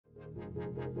It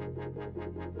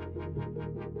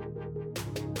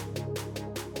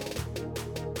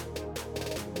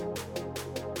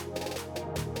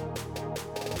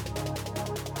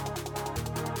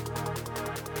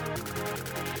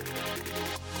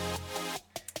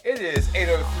is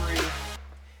 8:03.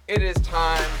 It is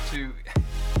time to.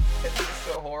 This is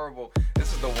so horrible.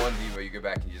 This is the one Devo you go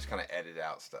back and you just kind of edit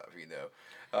out stuff, you know.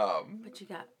 But you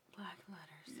got black letters.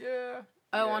 Yeah.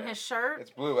 Oh, yeah. on his shirt? It's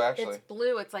blue, actually. It's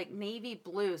blue. It's like navy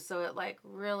blue. So it like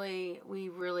we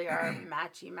really are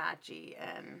matchy.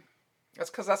 And That's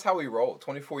because that's how we roll.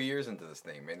 24 years into this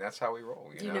thing, man. That's how we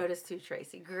roll. You know? noticed too,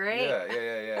 Tracy. Great.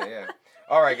 Yeah.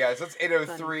 All right, guys. It's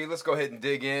 8:03. Funny. Let's go ahead and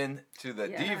dig in to the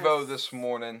Yes. Devo this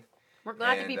morning. We're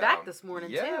glad to be back this morning,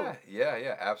 too.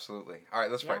 Yeah, absolutely. All right,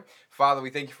 let's pray. Yeah. Father,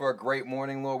 we thank you for a great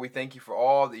morning, Lord. We thank you for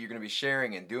all that you're going to be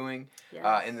sharing and doing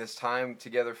Yes. in this time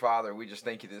together, Father. We just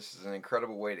thank you. This is an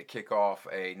incredible way to kick off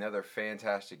another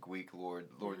fantastic week, Lord.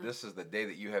 Lord, this is the day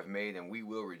that you have made, and we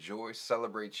will rejoice,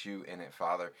 celebrate you in it,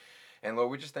 Father. And Lord,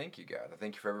 we just thank you, God. I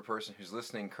thank you for every person who's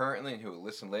listening currently and who will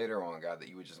listen later on, God, that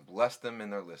you would just bless them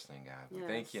in their listening, God. We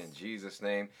thank you in Jesus'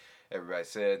 name. Everybody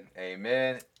said,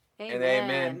 amen. And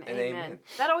amen. And amen.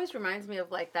 That always reminds me of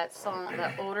like that song,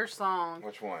 that older song.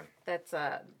 Which one? That's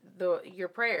your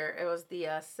prayer. It was the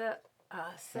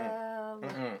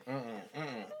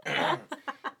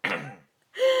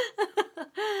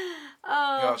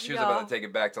Oh, she was about to take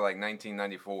it back to like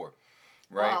 1994,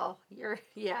 right? Well,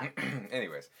 yeah.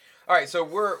 Anyways, all right. So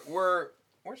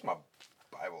where's my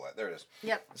Bible at? There it is.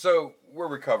 Yep. So we're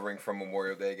recovering from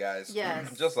Memorial Day, guys.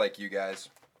 Yes. Just like you guys.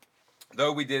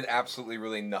 Though we did absolutely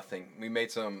really nothing. We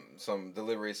made some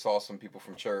deliveries, saw some people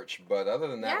from church, but other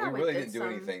than that, we really didn't do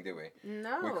anything, did we?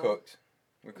 No. We cooked.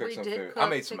 We cooked some food. I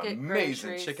made some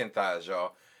amazing chicken thighs,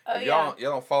 y'all. If y'all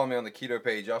don't follow me on the keto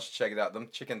page, y'all should check it out. Them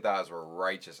chicken thighs were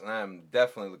righteous, and I'm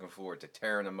definitely looking forward to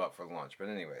tearing them up for lunch. But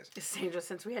anyways. Sandra,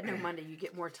 since we had no Monday, you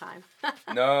get more time.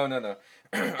 No.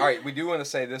 All right, we do want to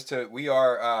say this too. We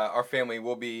are our family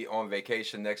will be on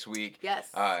vacation next week. Yes.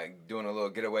 Doing a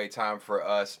little getaway time for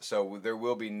us, so there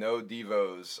will be no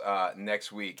Devos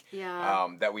next week. Yeah.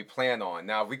 That we plan on.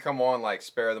 Now, if we come on like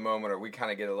spare of the moment, or we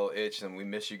kind of get a little itch and we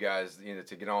miss you guys,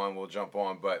 to get on, we'll jump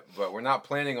on. But we're not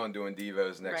planning on doing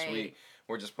Devos next week.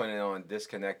 We're just planning on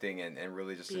disconnecting and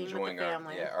really just enjoying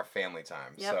our family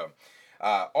time. Yep. So,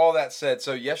 all that said,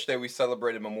 so yesterday we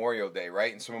celebrated Memorial Day,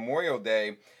 right? And so Memorial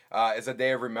Day is a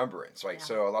day of remembrance, right? Yeah.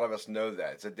 So a lot of us know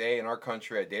that. It's a day in our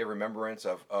country, a day of remembrance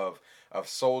of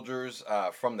soldiers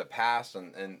from the past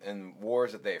and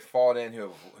wars that they fought in,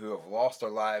 who have lost their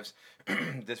lives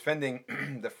defending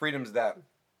the freedoms that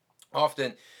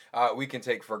often we can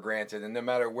take for granted. And no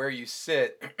matter where you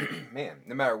sit,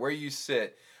 no matter where you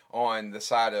sit on the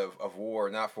side of war,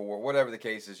 not for war, whatever the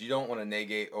case is, you don't want to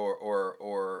negate or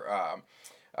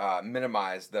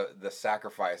minimize the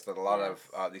sacrifice that a lot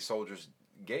of these soldiers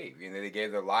gave. They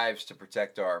gave their lives to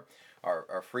protect our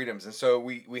freedoms. And so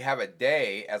we have a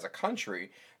day as a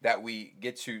country that we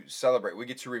get to celebrate. We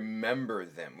get to remember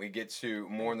them. We get to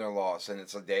mourn their loss, and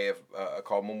it's a day of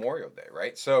called Memorial Day,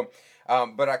 right? So,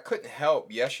 but I couldn't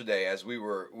help yesterday as we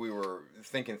were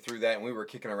thinking through that, and we were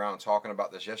kicking around talking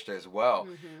about this yesterday as well.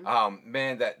 Mm-hmm.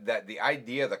 Man, that the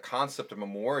idea, the concept of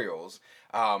memorials,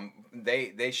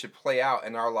 they should play out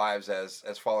in our lives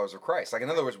as followers of Christ. Like, in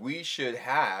other words, we should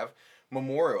have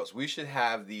memorials. We should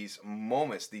have these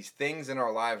moments, these things in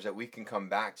our lives that we can come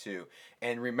back to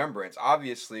and remembrance.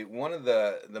 Obviously, one of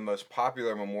the most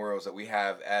popular memorials that we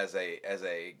have as a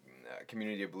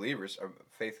community of believers, a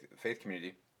faith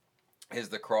community, is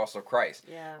the cross of Christ.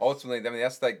 Yes. Ultimately, I mean,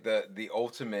 that's like the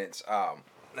ultimate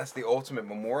that's the ultimate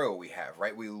memorial we have,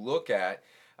 right? We look at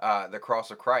the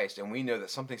cross of Christ, and we know that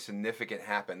something significant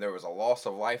happened. There was a loss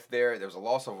of life there. There was a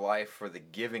loss of life for the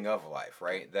giving of life,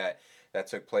 right? That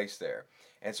took place there.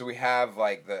 And so we have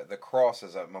like the cross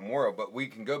as a memorial, but we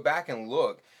can go back and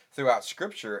look throughout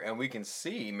Scripture, and we can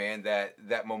see, man,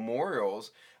 that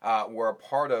memorials were a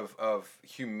part of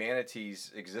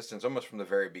humanity's existence almost from the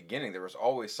very beginning. There was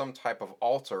always some type of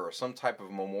altar or some type of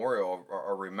memorial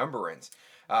or remembrance.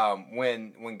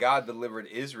 When God delivered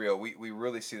Israel, we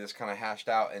really see this kind of hashed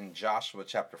out in Joshua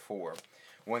chapter 4.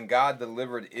 When God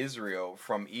delivered Israel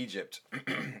from Egypt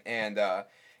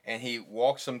and he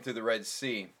walks them through the Red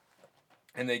Sea,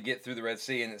 and they get through the Red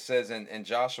Sea, and it says in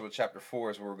Joshua chapter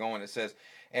 4 is where we're going, it says,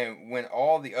 and when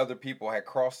all the other people had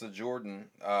crossed the Jordan,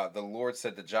 the Lord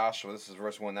said to Joshua, this is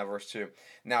verse 1, now verse 2,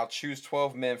 now choose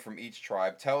 12 men from each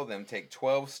tribe, tell them, take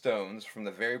 12 stones from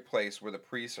the very place where the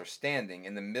priests are standing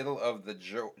in the middle of the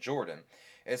Jordan.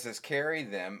 It says, carry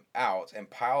them out and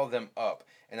pile them up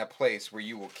in a place where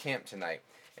you will camp tonight.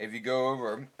 if you go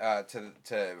over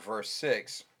to verse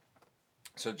 6,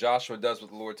 so Joshua does what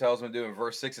the Lord tells him to do. In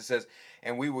verse 6 it says,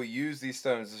 "And we will use these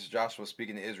stones," this is Joshua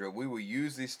speaking to Israel, "we will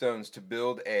use these stones to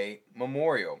build a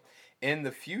memorial. In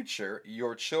the future,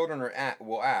 your children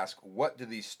will ask, 'What do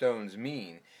these stones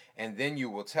mean?' And then you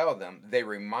will tell them, 'They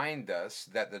remind us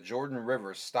that the Jordan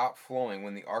River stopped flowing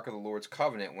when the Ark of the Lord's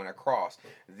covenant went across.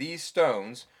 These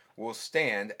stones will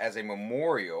stand as a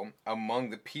memorial among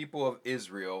the people of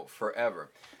Israel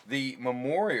forever.'" The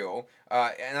memorial,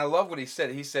 and I love what he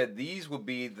said. He said these will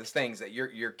be the things that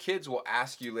your kids will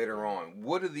ask you later on.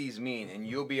 What do these mean? And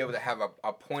you'll be able to have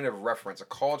a point of reference, a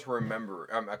call to remember,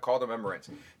 a call to remembrance,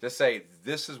 to say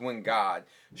this is when God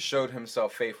showed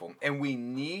Himself faithful. And we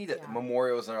need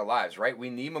memorials in our lives, right? We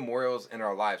need memorials in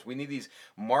our lives. We need these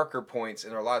marker points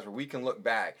in our lives where we can look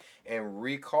back and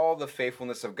recall the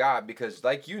faithfulness of God, because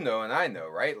like you know and I know,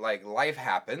 right? Like life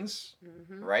happens,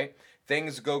 right?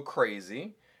 Things go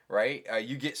crazy, right?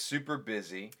 You get super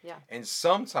busy. Yeah. And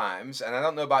sometimes, and I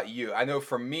don't know about you, I know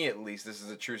for me at least, this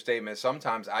is a true statement.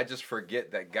 Sometimes I just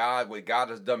forget that what God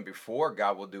has done before,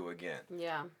 God will do again.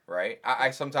 Yeah. Right?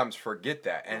 I sometimes forget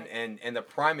that. And the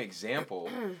prime example,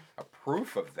 a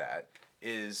proof of that,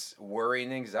 is worry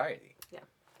and anxiety. Yeah.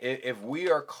 If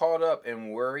we are caught up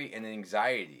in worry and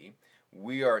anxiety,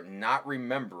 we are not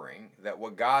remembering that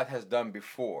what God has done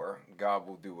before, God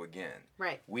will do again.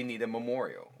 Right. We need a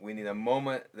memorial. We need a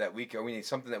moment that we need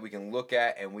something that we can look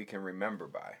at and we can remember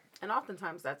by. And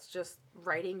oftentimes that's just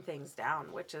writing things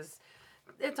down, which is,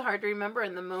 it's hard to remember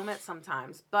in the moment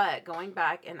sometimes, but going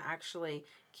back and actually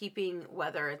keeping,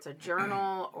 whether it's a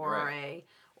journal or Right.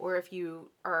 or if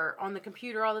you are on the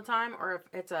computer all the time, or if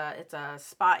it's a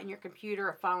spot in your computer,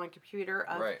 a file in your computer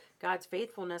of God's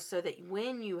faithfulness, so that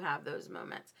when you have those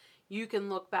moments, you can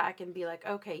look back and be like,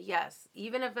 okay, yes,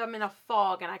 even if I'm in a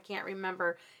fog and I can't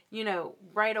remember,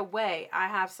 right away, I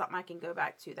have something I can go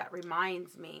back to that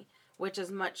reminds me, which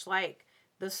is much like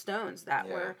the stones that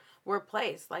were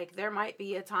placed. Like there might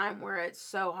be a time where it's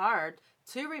so hard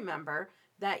to remember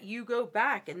that you go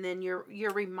back and then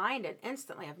you're reminded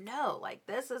instantly of, no, like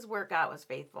this is where God was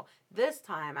faithful this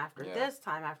time after this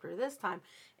time after this time.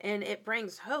 And it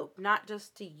brings hope, not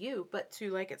just to you, but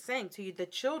to, like it's saying, to the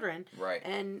children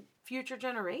and future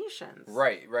generations.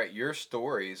 Right. Your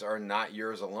stories are not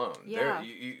yours alone. Yeah.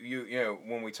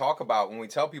 When we tell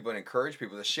people and encourage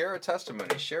people to share a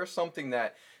testimony, share something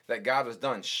that God has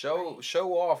done, show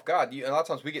off God. A lot of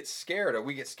times we get scared, or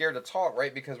we get scared to talk,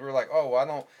 right? Because we're like, oh, I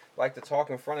don't like to talk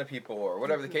in front of people, or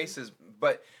whatever the case is.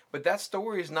 But that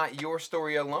story is not your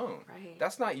story alone. Right.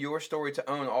 That's not your story to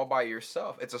own all by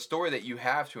yourself. It's a story that you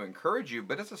have to encourage you,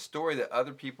 but it's a story that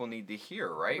other people need to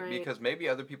hear, right? Because maybe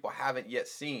other people haven't yet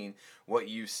seen what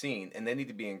you've seen, and they need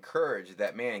to be encouraged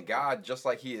that, man, God, just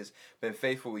like He has been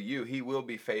faithful with you, He will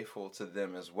be faithful to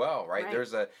them as well, right?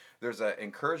 There's a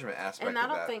encouragement aspect and of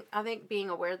that. I think being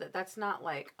aware that that's not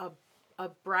like a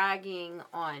bragging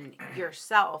on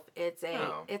yourself. It's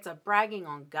a bragging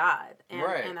on God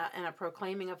and a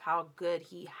proclaiming of how good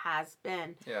He has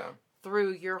been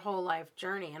through your whole life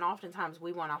journey. And oftentimes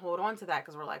we want to hold on to that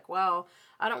because we're like, well,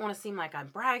 I don't want to seem like I'm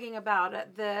bragging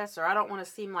about this, or I don't want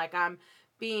to seem like I'm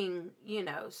being,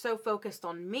 so focused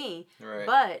on me. Right.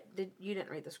 But you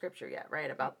didn't read the scripture yet, right?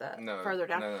 About the further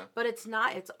down. No. But it's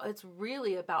not. It's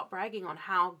really about bragging on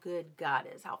how good God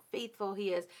is, how faithful He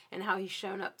is, and how He's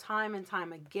shown up time and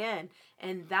time again.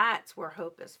 And that's where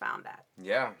hope is found at.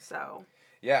 Yeah. So.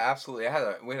 Yeah, absolutely.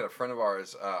 We had a friend of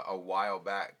ours a while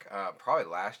back, probably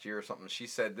last year or something. She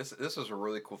said this was a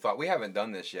really cool thought. We haven't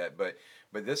done this yet, but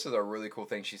this is a really cool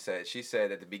thing she said. She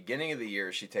said at the beginning of the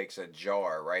year she takes a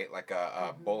jar, right, like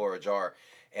a bowl or a jar,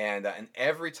 and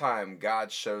every time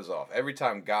God shows off, every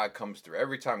time God comes through,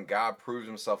 every time God proves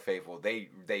Himself faithful, they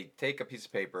take a piece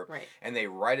of paper and they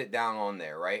write it down on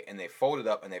there, right, and they fold it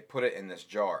up and they put it in this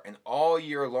jar, and all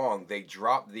year long they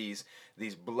drop these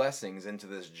blessings into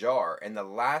this jar, and the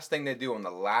last thing they do on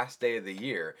the last day of the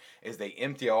year is they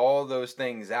empty all those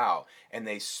things out, and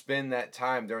they spend that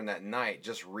time during that night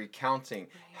just recounting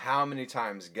how many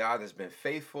times God has been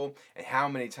faithful and how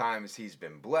many times He's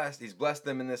been blessed. He's blessed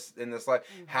them in this life.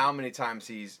 How many times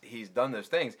He's done those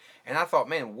things. And I thought,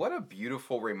 man, what a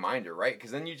beautiful reminder, right?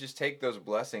 Because then you just take those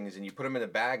blessings and you put them in a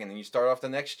bag, and then you start off the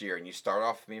next year and you start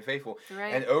off being faithful.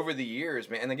 Right. And over the years,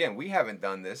 man, and again, we haven't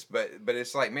done this, but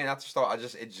it's like, man, I just thought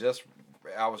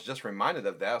I was just reminded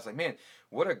of that. I was like, man,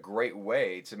 what a great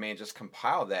way to just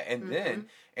compile that, and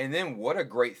then what a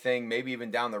great thing, maybe even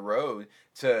down the road,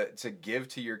 to give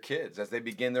to your kids as they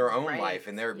begin their own life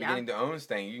and they're beginning to own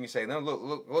things. You can say, no,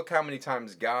 look how many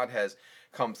times God has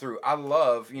come through. I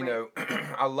love,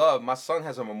 I love, my son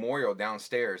has a memorial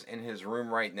downstairs in his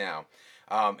room right now.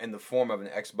 in the form of an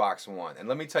Xbox One. And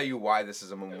let me tell you why this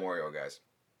is a memorial, guys.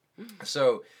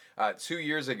 So 2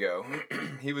 years ago,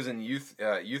 he was in youth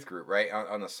group, right?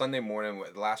 On a Sunday morning,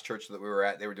 the last church that we were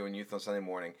at, they were doing youth on Sunday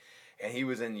morning, and he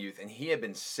was in youth, and he had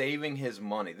been saving his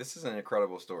money. This is an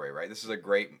incredible story, right? This is a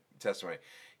great testimony.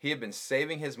 He had been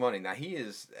saving his money. Now he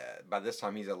is, by this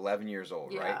time, he's 11 years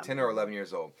old, right? 10 or 11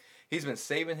 years old. He's been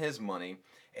saving his money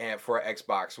and for an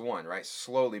Xbox One, right?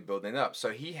 Slowly building up. So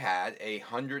he had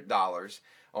 $100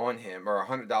 on him, or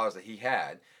 $100 that he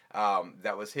had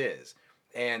that was his.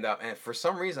 And for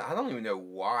some reason, I don't even know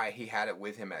why he had it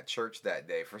with him at church that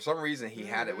day. For some reason, he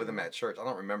had it with him at church. I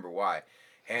don't remember why.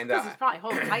 And because he's probably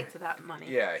holding tight to that money.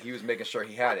 Yeah, he was making sure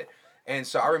he had it. And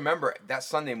so I remember that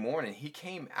Sunday morning, he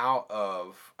came out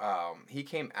of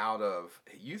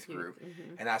youth group,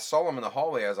 and I saw him in the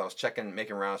hallway as I was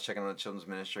making rounds, checking on the children's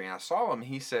ministry, and I saw him.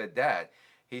 He said, "Dad,"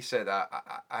 he said,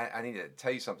 I need to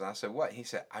tell you something." I said, "What?" He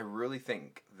said, "I really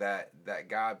think that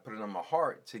God put it on my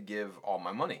heart to give all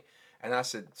my money." And I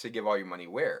said, "To give all your money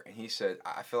where?" And he said,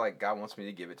 "I feel like God wants me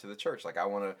to give it to the church. Like I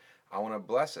want to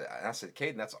bless it." And I said,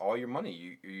 "Caden, that's all your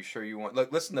money. Are you sure you want?"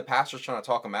 Look, listen, the pastor's trying to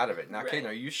talk him out of it. Now, right. Caden,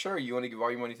 are you sure you want to give all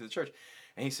your money to the church?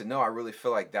 And he said, "No, I really feel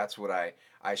like that's what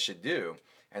I should do."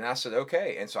 And I said,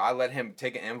 "Okay." And so I let him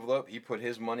take an envelope. He put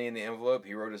his money in the envelope.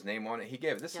 He wrote his name on it. He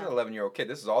gave it. This is an 11-year-old kid.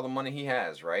 This is all the money he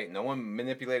has, right? No one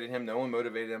manipulated him. No one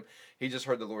motivated him. He just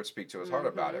heard the Lord speak to his heart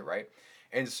about it, right?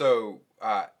 And so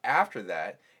after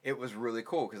that, it was really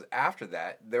cool because after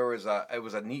that it was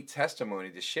a neat testimony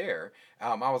to share.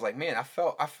 I was like, man, I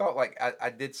felt like I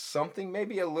did something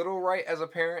maybe a little right as a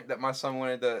parent that my son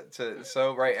wanted to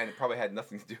sow, right, and it probably had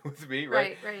nothing to do with me,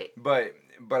 right? Right.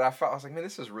 But I was like, man,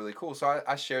 this is really cool. So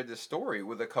I shared this story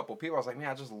with a couple people. I was like, man,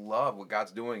 I just love what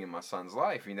God's doing in my son's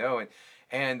life,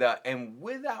 and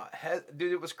without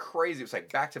dude, it was crazy. It was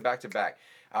like back to back to back.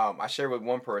 I shared with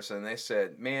one person, and they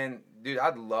said, "Man, dude,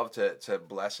 I'd love to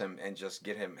bless him and just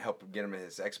help get him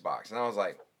his Xbox." And I was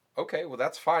like, "Okay, well,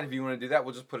 that's fine. If you want to do that,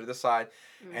 we'll just put it aside."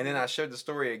 And then I shared the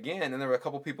story again, and there were a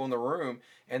couple people in the room,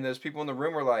 and those people in the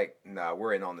room were like, "Nah,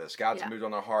 we're in on this. God's moved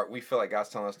on our heart. We feel like God's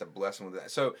telling us to bless him with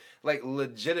that." So, like,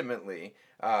 legitimately,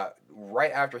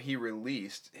 right after he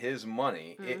released his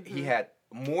money, he had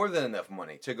more than enough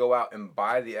money to go out and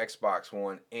buy the Xbox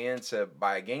One and to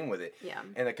buy a game with it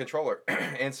and a controller.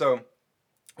 And so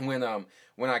when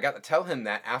I got to tell him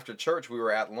that after church, we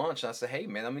were at lunch, and I said, "Hey,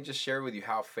 man, let me just share with you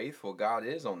how faithful God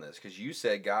is on this, because you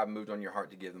said God moved on your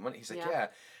heart to give the money." He said, "Yeah."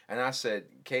 And I said,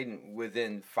 "Caden,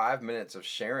 within 5 minutes of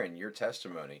sharing your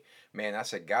testimony, man," I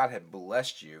said, "God had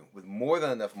blessed you with more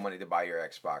than enough money to buy your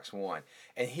Xbox One."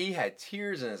 And he had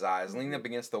tears in his eyes, leaning up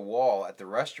against the wall at the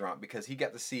restaurant, because he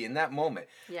got to see in that moment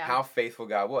how faithful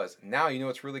God was. Now, you know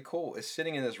what's really cool is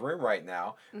sitting in this room right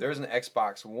now, there's an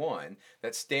Xbox One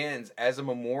that stands as a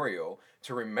memorial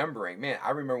to remembering, man,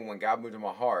 I remember when God moved in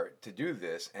my heart to do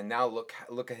this, and now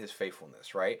look at his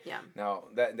faithfulness, right? Yeah. Now,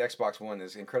 the Xbox One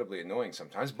is incredibly annoying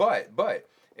sometimes, but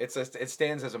it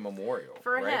stands as a memorial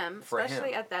for right? him,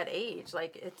 especially at that age.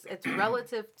 Like it's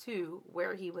relative to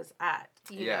where he was at.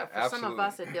 You know, for absolutely. some of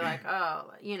us, it'd be like,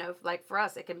 oh, like for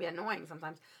us, it can be annoying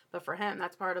sometimes. But for him,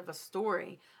 that's part of a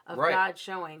story of God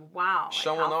showing, wow,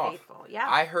 showing how off. Faithful. Yeah,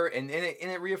 I heard, and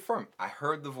it reaffirmed. I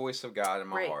heard the voice of God in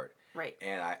my heart, right,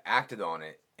 and I acted on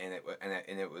it, and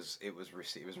it was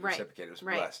reciprocated. It was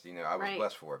blessed. I was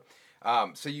blessed for it.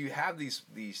 So you have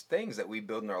these things that we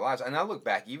build in our lives, and I look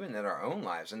back even in our own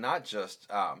lives, and not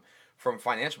just from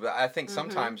financial, but I think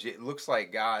sometimes it looks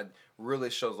like God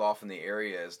really shows off in the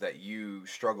areas that you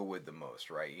struggle with the most,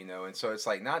 right? And so it's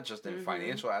like not just in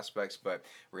financial aspects, but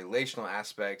relational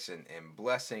aspects and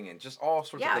blessing and just all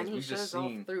sorts of things. And he shows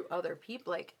off through other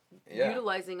people, like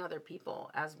utilizing other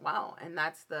people as well, and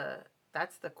that's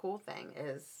the cool thing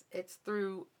is it's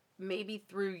maybe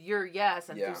through your yes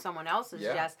and through someone else's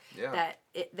yes that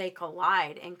they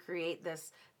collide and create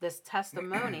this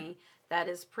testimony that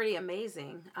is pretty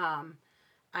amazing.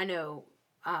 I know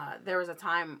there was a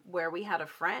time where we had a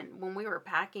friend when we were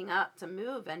packing up to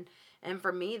move, and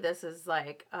for me this is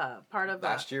like part of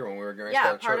last year when we were going to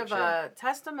start part church, of a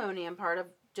testimony and part of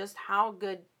just how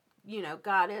good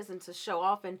God is, and to show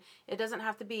off. And it doesn't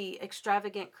have to be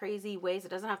extravagant, crazy ways. It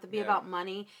doesn't have to be about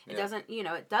money. It doesn't,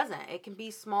 it doesn't. It can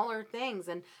be smaller things,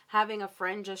 and having a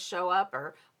friend just show up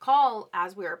or call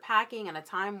as we were packing in a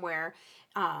time where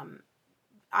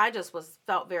I just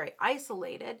felt very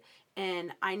isolated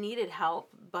and I needed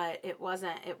help, but it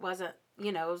wasn't, it was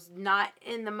not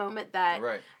in the moment that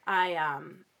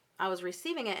I was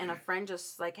receiving it, and a friend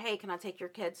just like, "Hey, can I take your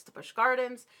kids to Busch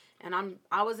Gardens?" And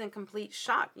I was in complete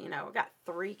shock. I got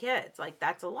 3 kids, like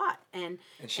that's a lot, and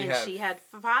she had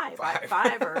five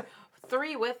or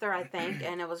 3 with her, I think,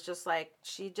 and it was just like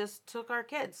she just took our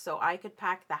kids so I could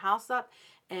pack the house up,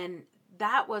 and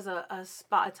that was a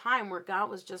time where God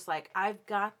was just like, I've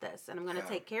got this, and I'm going to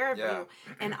take care of you.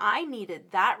 And I needed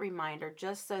that reminder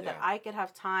just so that I could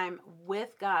have time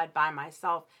with God by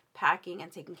myself, packing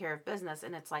and taking care of business.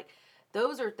 And it's like,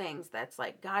 those are things that's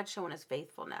like God showing his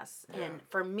faithfulness. And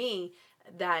for me,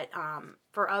 that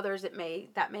for others that may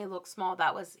look small,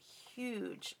 that was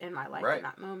huge in my life in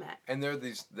that moment. And they're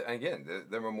these, again,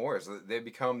 they're memorials. They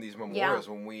become these memorials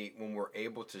when we're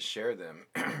able to share them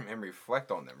and reflect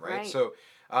on them, right? So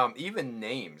even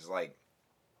names, like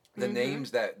the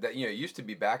names that used to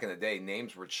be back in the day,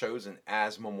 names were chosen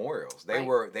as memorials. They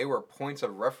were points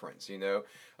of reference,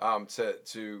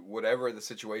 to whatever the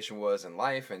situation was in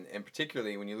life, and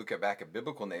particularly when you look back at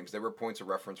biblical names, they were points of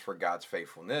reference for God's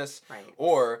faithfulness,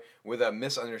 or with a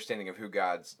misunderstanding of who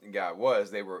God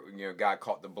was, they were, God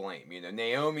caught the blame.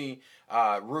 Naomi,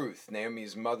 Ruth,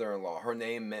 Naomi's mother-in-law, her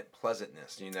name meant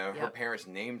pleasantness. Her parents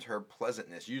named her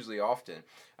pleasantness. Usually, often,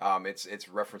 it's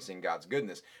referencing God's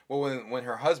goodness. Well, when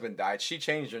her husband died, she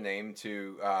changed her name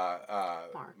to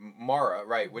Mara,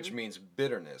 right, which means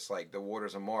bitterness, like the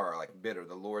waters of Mara, like bitter.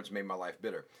 The Lord's made my life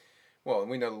bitter. Well,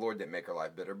 we know the Lord didn't make our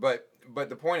life bitter, but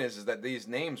the point is that these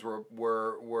names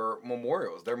were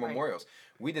memorials. They're memorials.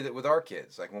 We did it with our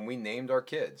kids. Like when we named our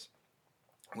kids,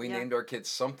 named our kids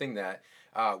something that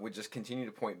would just continue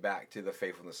to point back to the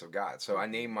faithfulness of God. So I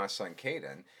named my son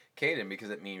Caden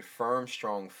because it means firm,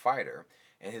 strong fighter.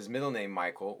 And his middle name,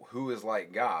 Michael, who is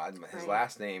like God. His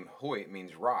last name, Hoyt,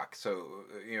 means rock. So,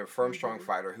 firm, strong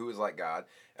fighter, who is like God,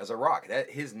 as a rock. That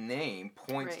his name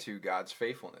points to God's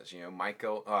faithfulness.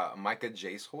 Micah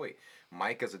Jace Hoyt.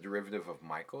 Micah is a derivative of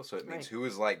Michael, so it means who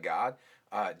is like God.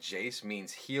 Jace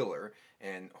means healer,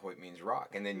 and Hoyt means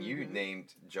rock. And then you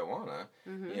named Joanna.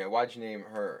 Why'd you name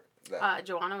her that?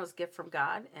 Joanna was a gift from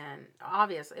God, and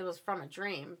obviously it was from a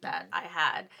dream that I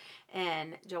had.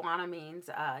 And Joanna means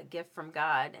gift from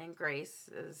God, and Grace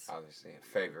is obviously a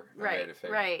favor.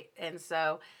 Right. And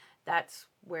so that's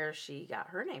where she got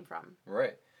her name from.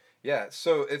 Right. Yeah.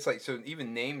 So it's like,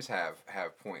 even names have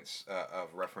points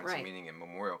of reference and meaning and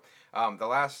memorial. The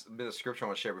last bit of scripture I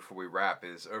want to share before we wrap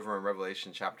is over in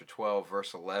Revelation chapter 12,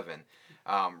 verse 11.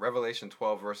 Revelation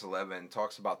 12, verse 11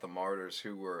 talks about the martyrs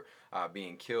who were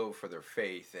being killed for their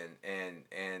faith, and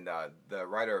the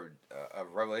writer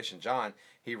of Revelation, John,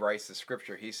 he writes the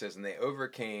scripture. He says, "And they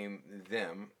overcame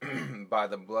them by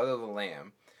the blood of the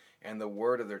Lamb and the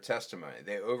word of their testimony."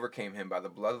 They overcame him by the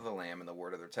blood of the Lamb and the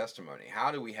word of their testimony.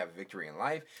 How do we have victory in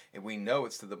life? And we know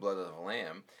it's through the blood of the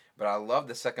Lamb. But I love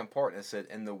the second part. It said,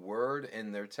 "And the word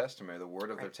in their testimony," the word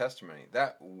of their testimony.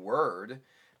 That word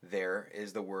there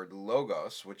is the word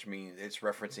logos, which means it's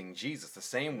referencing Jesus. The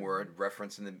same word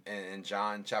referenced in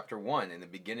John chapter 1. In the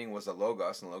beginning was the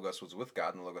logos, and the logos was with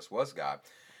God, and the logos was God.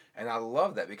 And I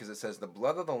love that because it says the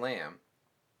blood of the Lamb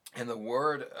and the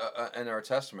word in our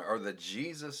testament, or the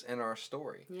Jesus in our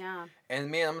story. Yeah. And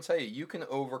man, I'm going to tell you, you can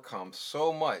overcome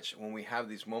so much when we have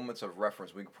these moments of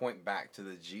reference. We can point back to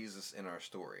the Jesus in our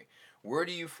story. Where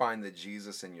do you find the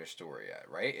Jesus in your story at,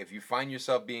 right? If you find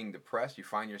yourself being depressed, you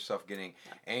find yourself getting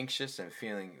anxious and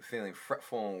feeling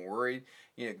fretful and worried,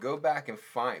 go back and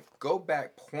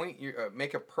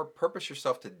make a purpose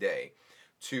yourself today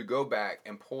to go back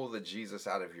and pull the Jesus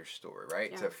out of your story,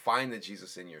 right? To find the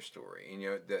Jesus in your story,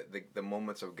 the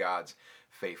moments of God's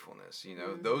faithfulness.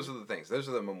 Those are the things. Those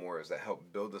are the memorials that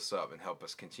help build us up and help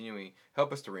us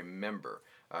to remember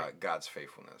God's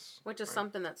faithfulness. Which is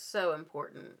something that's so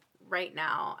important right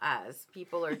now, as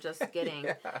people are just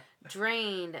getting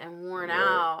drained and worn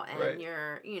out, and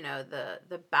you're,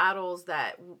 the battles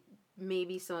that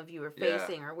maybe some of you are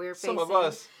facing or we're facing. Some of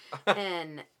us.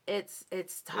 And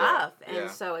it's tough. And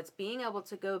so it's being able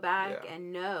to go back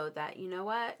and know that, you know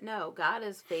what? No, God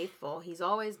is faithful. He's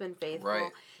always been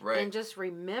faithful. Right. And just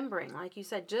remembering, like you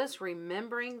said, just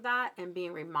remembering that and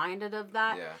being reminded of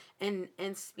that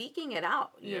and speaking it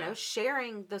out,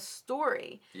 sharing the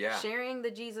story, sharing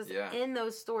the Jesus in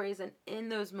those stories and in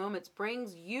those moments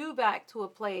brings you back to a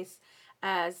place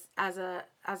as a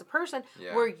person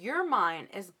where your mind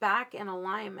is back in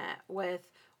alignment with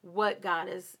what God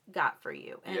has got for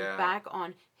you and back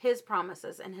on his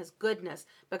promises and his goodness.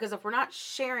 Because if we're not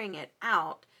sharing it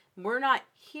out, we're not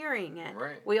hearing it,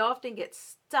 we often get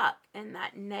stuck in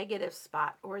that negative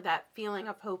spot or that feeling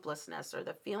of hopelessness or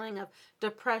the feeling of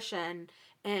depression.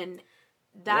 And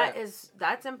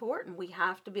that's important. We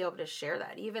have to be able to share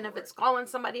that, even if it's calling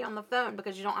somebody on the phone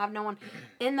because you don't have no one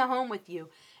in the home with you.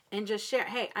 and just share.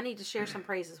 Hey, I need to share some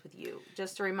praises with you,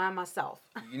 just to remind myself.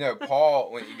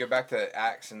 Paul, when you go back to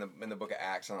Acts in the book of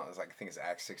Acts, I don't know, I think it's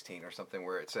Acts 16 or something,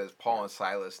 where it says Paul and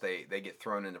Silas they get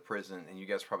thrown into prison, and you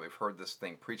guys probably have heard this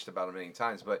thing preached about a million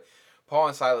times, but Paul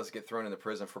and Silas get thrown into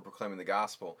prison for proclaiming the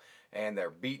gospel, and they're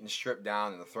beaten, stripped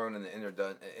down, and they're thrown in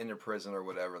the inner prison or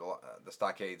whatever, the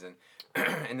stockades, and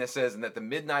and it says, and at the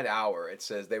midnight hour, it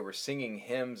says they were singing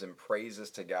hymns and praises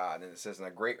to God, and it says, and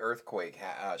a great earthquake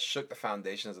shook the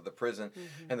foundations of the prison,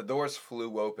 and the doors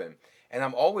flew open. And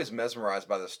I'm always mesmerized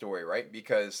by the story, right?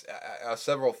 Because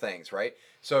several things, right?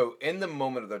 So in the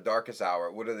moment of their darkest hour,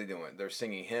 what are they doing? They're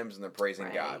singing hymns and they're praising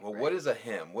God. Well, what is a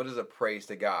hymn? What is a praise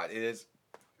to God? It is,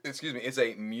 it's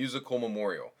a musical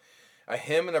memorial. A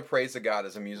hymn and a praise to God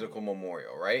is a musical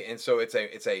memorial, right? And so it's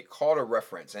a call to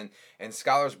reference, and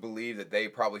scholars believe that they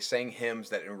probably sang hymns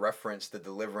that in reference the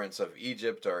deliverance of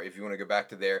Egypt, or if you want to go back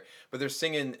to there, but they're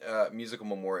singing musical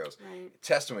memorials,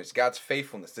 testimonies, God's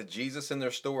faithfulness, the Jesus in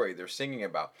their story they're singing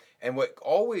about. And what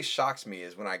always shocks me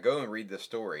is when I go and read this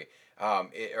story,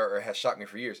 or has shocked me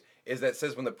for years, is that it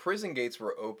says when the prison gates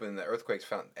were open, the earthquakes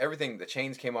found everything, the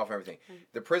chains came off, everything.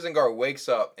 The prison guard wakes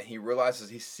up and he realizes,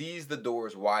 he sees the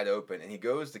doors wide open, and he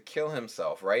goes to kill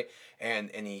himself, right? And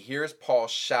he hears Paul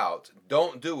shout,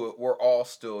 "Don't do it, we're all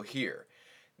still here."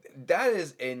 That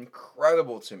is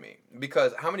incredible to me,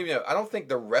 because how many of you know, I don't think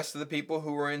the rest of the people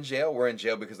who were in jail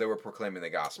because they were proclaiming the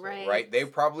gospel, right? They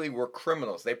probably were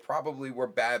criminals. They probably were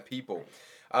bad people.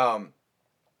 And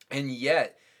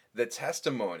yet, the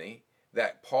testimony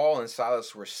that Paul and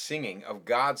Silas were singing of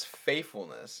God's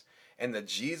faithfulness and the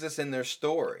Jesus in their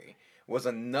story was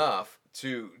enough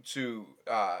to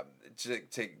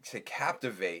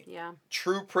captivate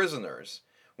true prisoners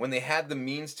when they had the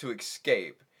means to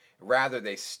escape. Rather,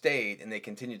 they stayed and they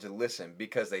continued to listen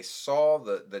because they saw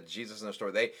the Jesus in their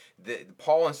story.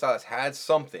 Paul and Silas had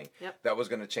something that was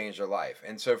going to change their life.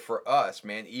 And so for us,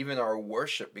 man, even our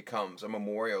worship becomes a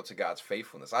memorial to God's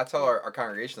faithfulness. I tell our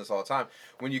congregation this all the time.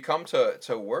 When you come to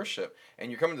worship and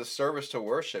you're coming to service to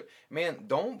worship, man,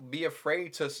 don't be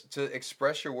afraid to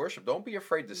express your worship. Don't be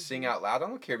afraid to sing out loud. I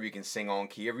don't care if you can sing on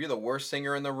key. If you're the worst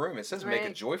singer in the room, it says make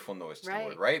a joyful noise to the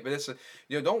Lord, right? But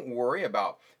don't worry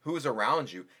about who's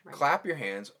around you. Clap your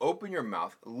hands, open your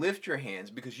mouth, lift your hands,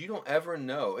 because you don't ever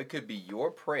know. It could be your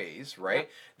praise, right,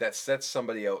 that sets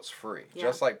somebody else free.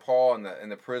 Just like Paul and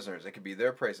the prisoners, it could be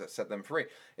their praise that set them free.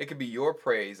 It could be your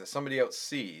praise that somebody else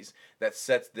sees that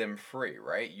sets them free,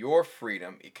 right? Your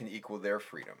freedom, it can equal their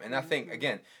freedom. And I think,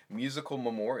 again, musical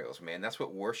memorials, man, that's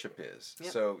what worship is.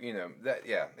 So,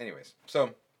 anyways.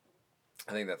 So,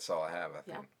 I think that's all I have,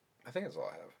 I think that's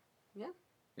all I have.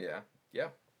 Yeah.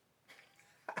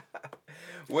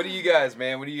 What do you guys,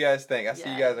 man? What do you guys think? I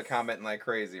see you guys are commenting like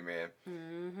crazy, man.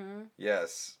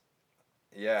 Yes.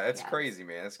 Yeah, it's crazy,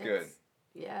 man. It's good.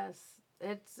 Yes.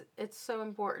 It's so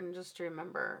important just to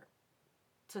remember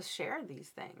to share these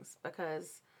things,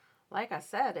 because like I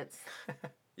said, it's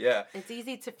it's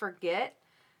easy to forget,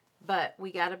 but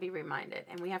we got to be reminded,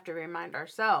 and we have to remind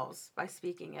ourselves by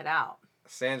speaking it out.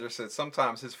 Sandra said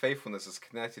sometimes his faithfulness is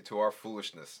connected to our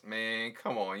foolishness. Man,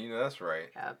 come on, that's right.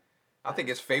 Yep. I think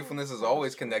his faithfulness is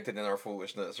always connected in our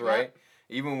foolishness, right?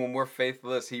 Even when we're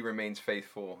faithless, he remains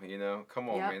faithful, Come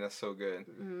on, man, that's so good.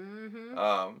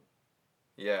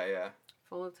 Yeah.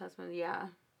 Full of testimony,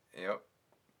 Yep.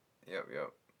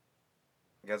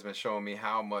 God's been showing me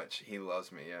how much he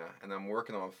loves me, and I'm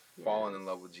working on falling in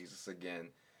love with Jesus again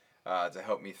to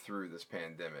help me through this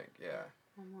pandemic,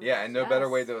 and no better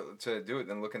way to do it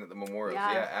than looking at the memorials.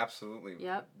 Yeah, absolutely.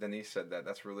 Yep. Denise said that.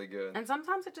 That's really good. And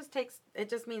sometimes it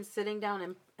just means sitting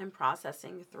down and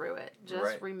processing through it.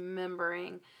 Just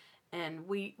remembering. And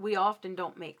we often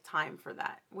don't make time for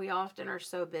that. We often are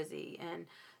so busy and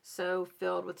so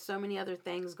filled with so many other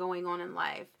things going on in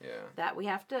life that we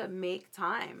have to make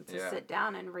time to sit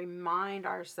down and remind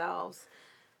ourselves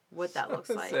what that looks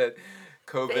like. Said,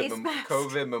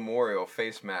 COVID memorial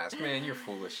face mask. Man, you're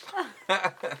foolish.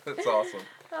 That's awesome.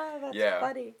 Oh, that's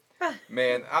funny.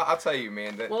 Man, I'll tell you,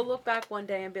 man. We'll look back one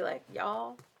day and be like,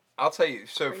 y'all. I'll tell you.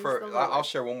 So I'll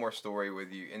share one more story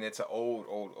with you, and it's an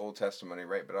old testimony,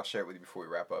 right? But I'll share it with you before we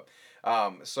wrap up.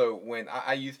 So when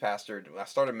I youth pastored, I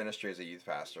started ministry as a youth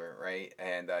pastor, right?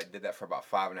 And I did that for about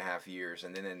 5.5 years,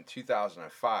 and then in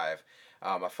 2005.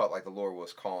 I felt like the Lord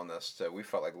was calling us we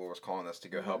felt like the Lord was calling us to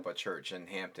go help a church in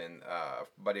Hampton, a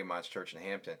buddy of mine's church in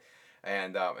Hampton.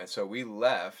 And so we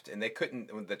left, and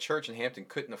the church in Hampton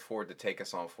couldn't afford to take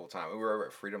us on full time. We were over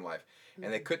at Freedom Life,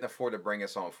 and they couldn't afford to bring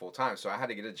us on full time. So I had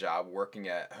to get a job working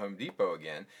at Home Depot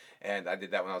again, and I did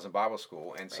that when I was in Bible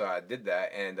school. And so I did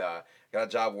that, and got a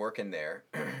job working there,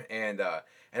 and I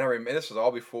remember this was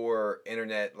all before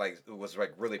internet was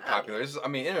really popular. Oh, yeah. This is, I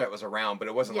mean, internet was around, but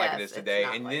it wasn't like it is today,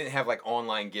 and you didn't have like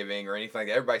online giving or anything like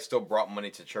that. Everybody still brought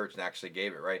money to church and actually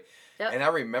gave it, right? Yep. And I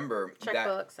remember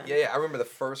checkbooks. I remember the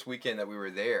first weekend that we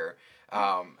were there.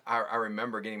 I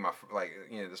remember getting my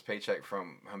this paycheck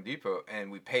from Home Depot,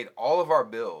 and we paid all of our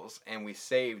bills, and we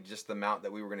saved just the amount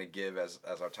that we were going to give as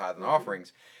our tithe and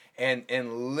offerings,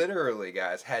 and literally,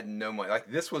 guys, had no money.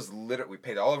 Like, this was literally, we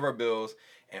paid all of our bills,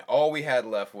 and all we had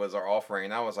left was our offering.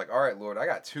 And I was like, all right, Lord, I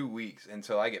got 2 weeks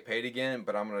until I get paid again,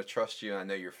 but I'm going to trust you, and I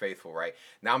know you're faithful, right?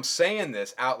 Now, I'm saying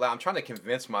this out loud. I'm trying to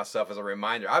convince myself as a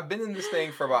reminder. I've been in this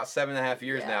thing for about 7.5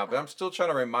 years now, but I'm still trying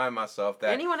to remind myself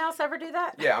that. Anyone else ever do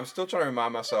that? Yeah, I'm still trying to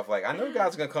remind myself, like, I know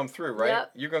God's going to come through, right?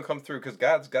 Yep. You're going to come through because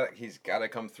He's got to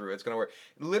come through. It's going to work.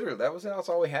 Literally, that's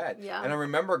all we had. Yeah. And I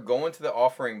remember going to the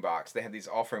offering box. They had these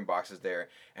offering boxes there.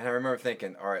 And I remember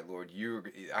thinking, all right, Lord,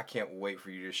 I can't wait for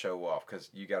you to show off because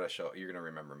you're going to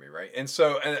remember me, right? And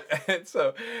so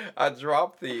I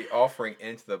dropped the offering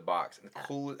into the box.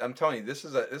 And I'm telling you, this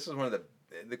is one of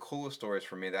the coolest stories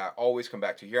for me that I always come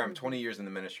back to. Here I'm 20 years in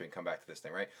the ministry and come back to this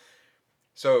thing, right?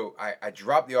 So I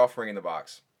dropped the offering in the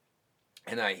box,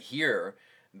 and I hear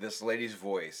this lady's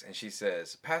voice, and she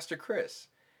says, Pastor Chris.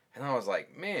 And I was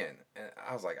like, man, and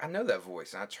I was like, I know that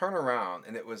voice. And I turn around,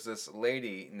 and it was this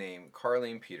lady named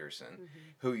Carlene Peterson,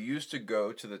 who used to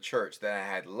go to the church that I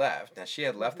had left. Now, she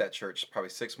had left that church probably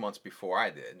 6 months before I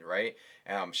did, right?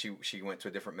 She went to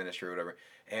a different ministry or whatever.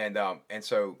 And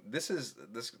so this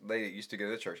lady that used to go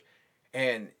to the church.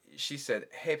 And she said,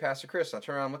 hey, Pastor Chris. And I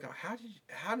turned around and looked,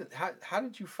 how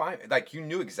did you find me? Like, you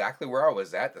knew exactly where I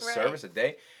was at, the service, the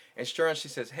day. And she turned around, she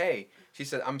says, hey, she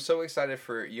said, I'm so excited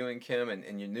for you and Kim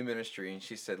and your new ministry. And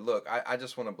she said, look, I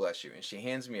just want to bless you. And she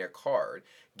hands me a card,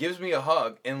 gives me a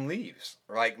hug, and leaves,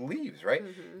 right?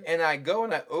 And I go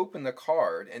and I open the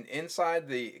card, and inside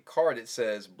the card it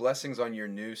says, blessings on your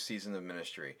new season of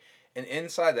ministry. And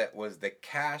inside that was the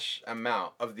cash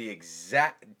amount of the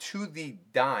exact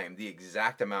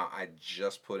amount I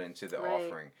just put into the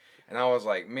offering. And I was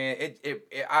like, man,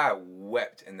 I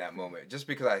wept in that moment just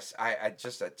because I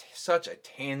just such a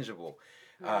tangible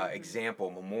example,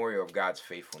 memorial of God's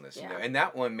faithfulness, you know. And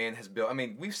that one, man, has built. I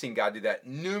mean, we've seen God do that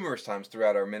numerous times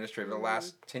throughout our ministry over the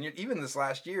last 10 years, even this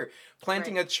last year,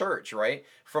 planting a church, right,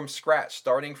 from scratch,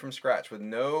 starting from scratch with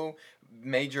no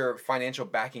major financial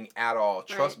backing at all.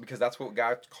 Trust, because that's what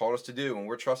God called us to do, and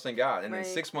we're trusting God. And then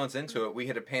 6 months into it, we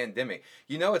hit a pandemic.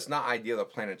 You know, it's not ideal to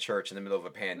plant a church in the middle of a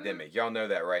pandemic. Y'all know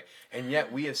that, right? And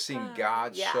yet we have seen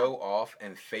God show off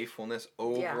and faithfulness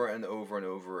over and over and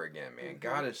over again, man.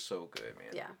 God is so good,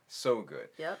 man. Yeah. So good.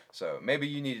 Yep. So maybe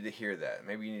you needed to hear that.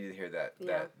 Maybe you needed to hear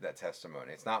that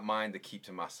testimony. It's not mine to keep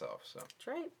to myself. So. That's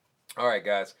right. All right,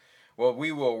 guys. Well,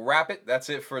 we will wrap it. That's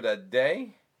it for the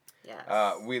day.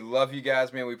 Yes. We love you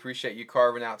guys, man. We appreciate you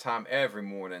carving out time every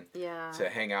morning to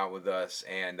hang out with us.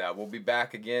 And we'll be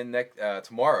back again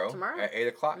tomorrow at 8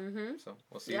 o'clock. So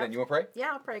we'll see you then. You want to pray?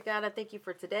 Yeah, I'll pray. God, I thank you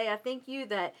for today. I thank you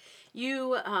that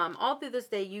you, all through this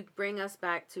day, you bring us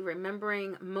back to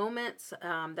remembering moments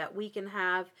that we can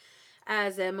have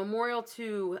as a memorial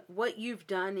to what you've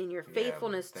done in your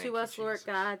faithfulness to us, Lord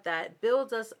God, that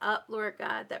builds us up, Lord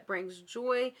God, that brings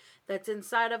joy that's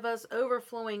inside of us,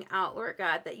 overflowing out, Lord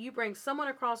God, that you bring someone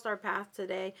across our path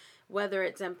today, whether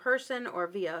it's in person or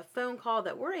via a phone call,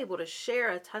 that we're able to share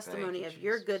a testimony of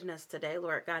your goodness today,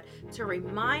 Lord God, to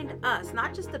remind us,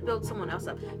 not just to build someone else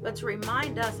up, but to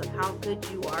remind us of how good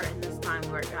you are in this time,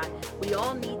 Lord God. We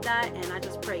all need that, and I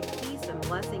just pray peace and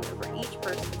blessing over each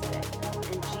person today.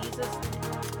 In Jesus'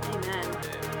 name, amen.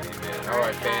 Amen. All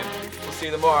right, fam. We'll see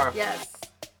you tomorrow. Yes.